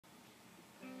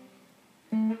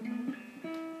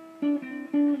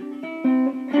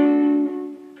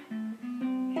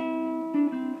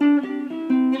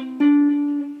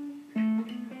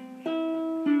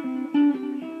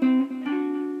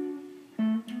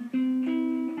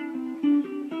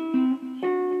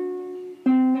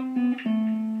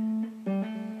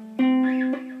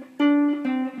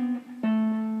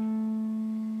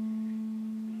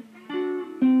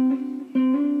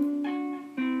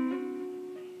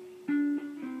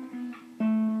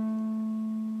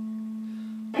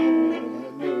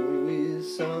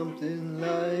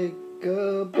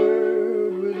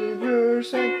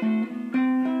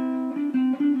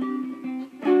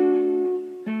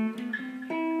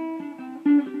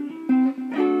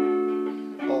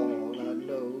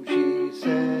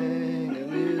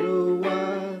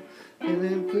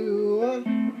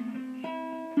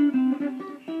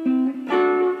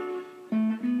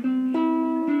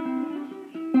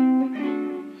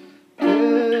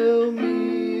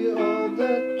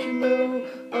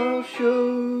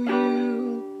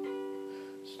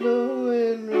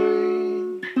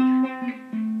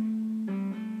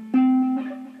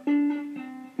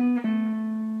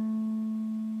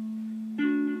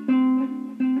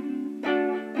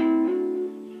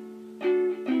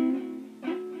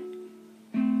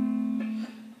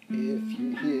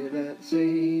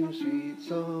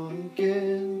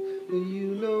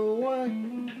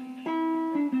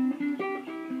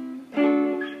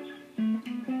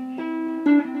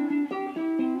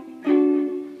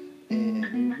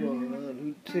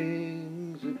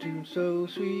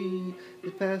sweet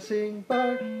is passing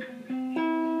by.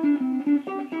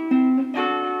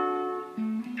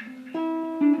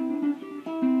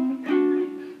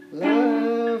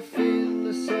 Laugh in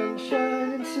the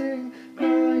sunshine and sing, cry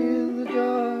in the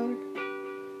dark,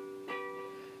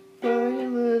 cry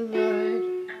in the night.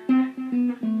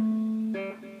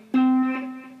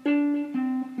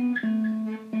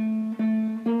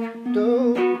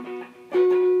 Don't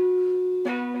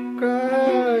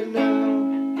cry now.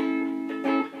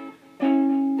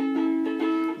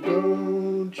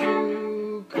 Don't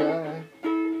you cry.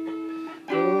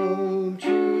 Don't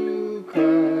you cry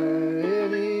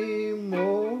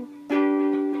anymore.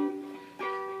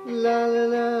 La la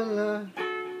la la.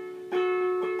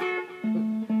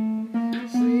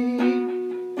 Sleep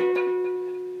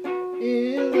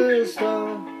in the star.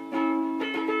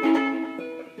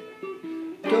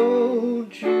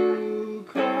 Don't you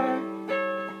cry.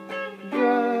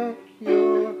 Dry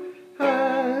your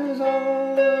eyes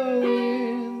on the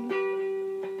wind.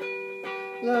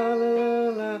 La la la la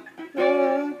la.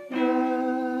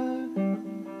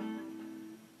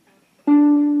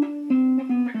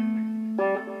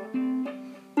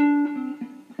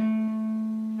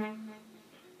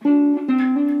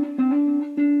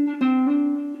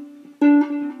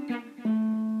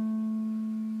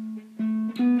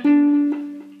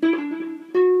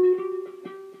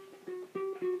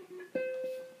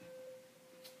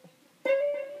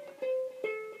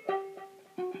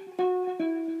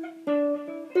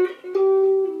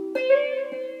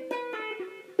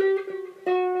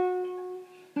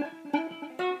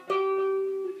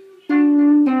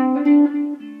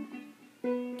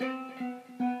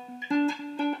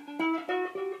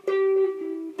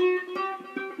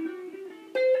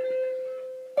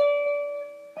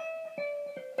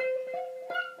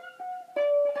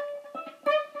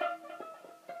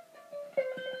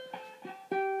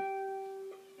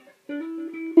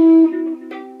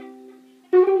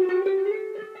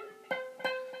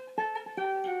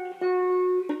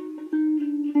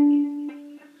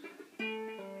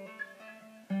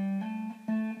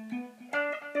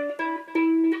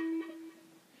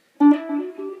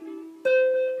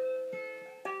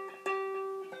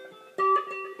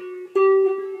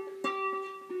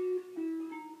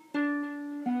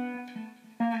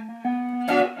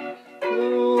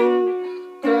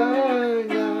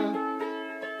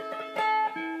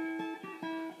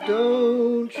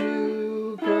 Don't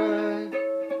you cry,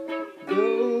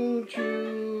 don't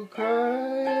you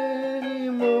cry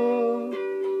anymore.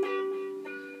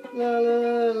 La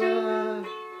la la.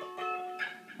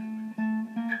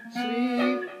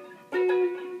 Sleep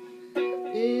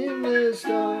in the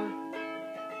dark.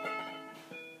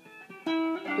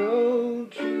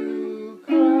 Don't you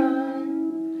cry.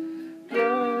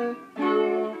 Dry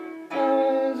your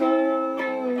eyes on the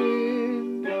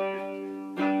wind.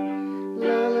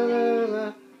 La la la la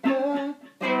la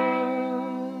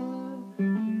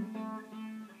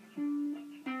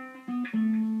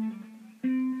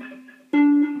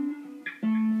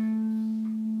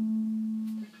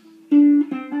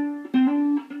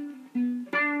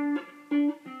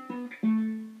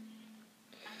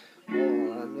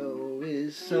All I know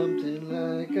is something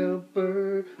like a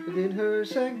bird within her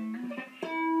sang.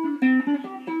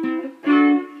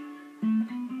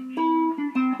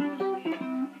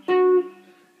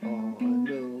 All I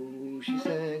know, she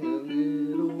sang a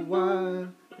little while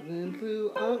and then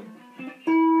flew on.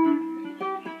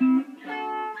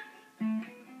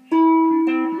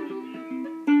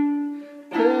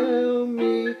 Tell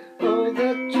me all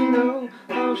that you know,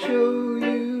 I'll show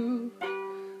you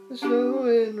the snow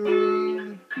and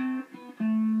rain.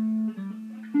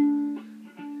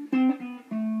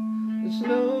 The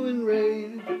snow and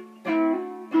rain.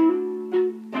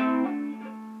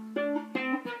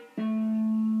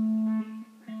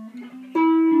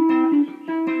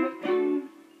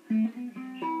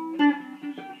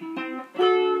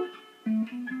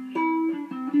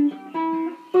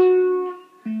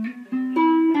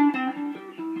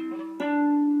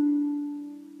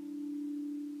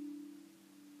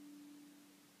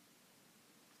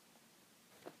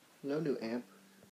 No new amp.